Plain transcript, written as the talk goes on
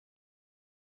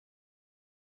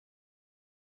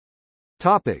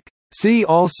Topic. See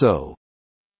also: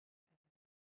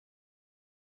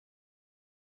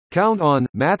 Count on,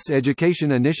 Maths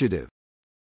Education Initiative,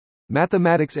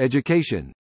 Mathematics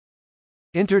Education,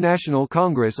 International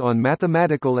Congress on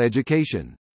Mathematical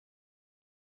Education.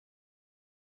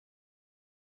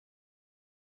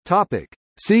 Topic.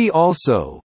 See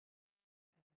also: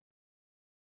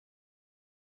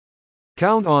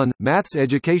 Count on, Maths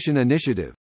Education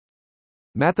Initiative,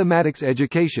 Mathematics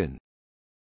Education,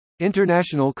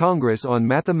 International Congress on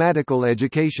Mathematical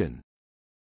Education.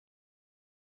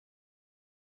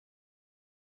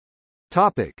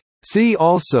 Topic. See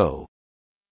also: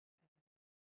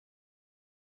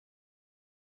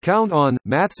 Count on,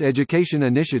 Maths Education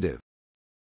Initiative,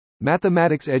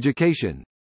 Mathematics Education,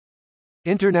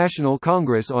 International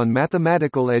Congress on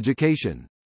Mathematical Education.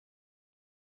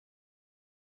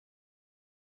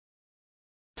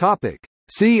 Topic.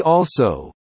 See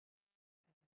also: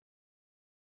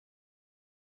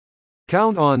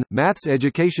 Count on, Maths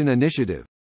Education Initiative,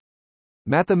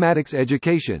 Mathematics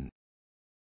Education,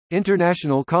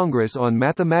 International Congress on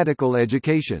Mathematical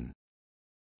Education.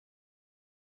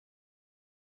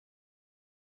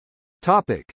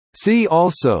 Topic. See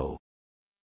also: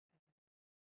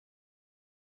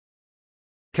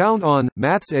 Count on,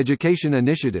 Maths Education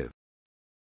Initiative,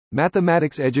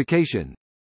 Mathematics Education,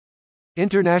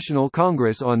 International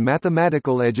Congress on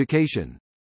Mathematical Education.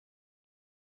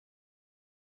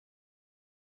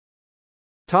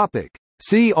 Topic.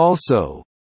 See also: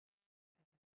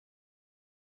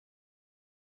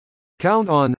 Count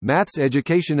on, Maths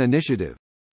Education Initiative,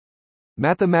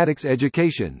 Mathematics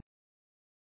Education,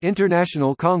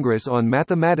 International Congress on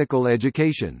Mathematical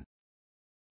Education.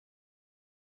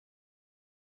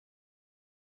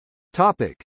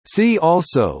 Topic. See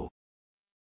also: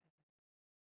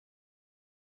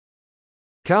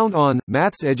 Count on,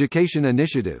 Maths Education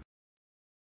Initiative,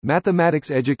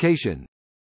 Mathematics Education,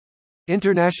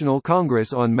 International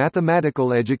Congress on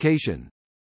Mathematical Education.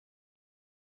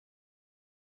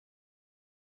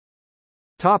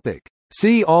 Topic.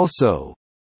 See also: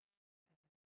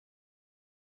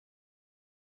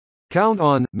 Count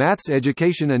on, Maths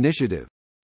Education Initiative,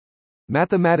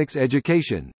 Mathematics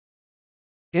Education,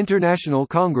 International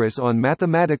Congress on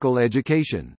Mathematical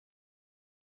Education.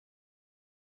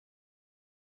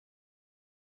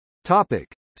 Topic.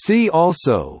 See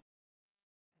also: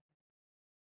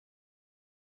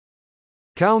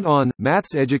 Count on,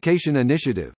 Maths Education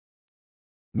Initiative,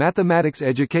 Mathematics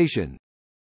Education,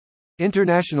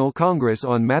 International Congress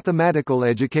on Mathematical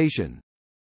Education.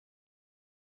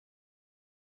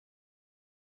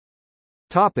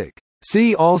 Topic.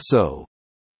 See also: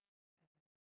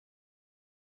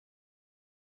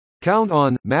 Count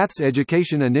on, Maths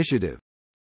Education Initiative,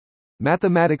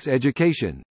 Mathematics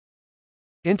Education,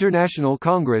 International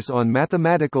Congress on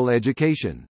Mathematical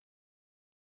Education.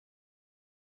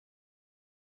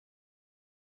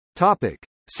 Topic.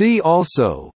 See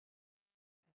also: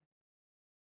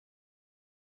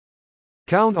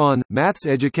 Count on, Maths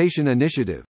Education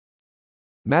Initiative,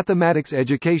 Mathematics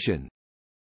Education,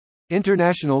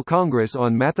 International Congress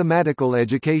on Mathematical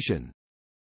Education.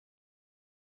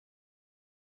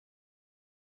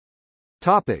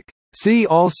 Topic. See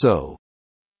also: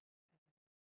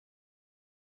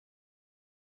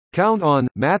 Count on,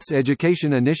 Maths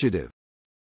Education Initiative,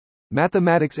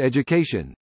 Mathematics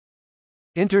Education,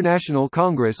 International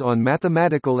Congress on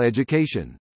Mathematical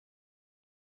Education.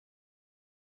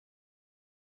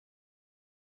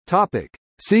 Topic.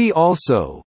 See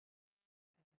also: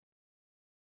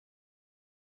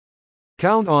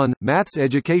 Count on, Maths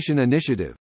Education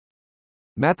Initiative,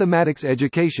 Mathematics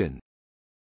Education,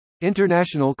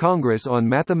 International Congress on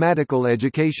Mathematical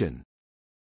Education.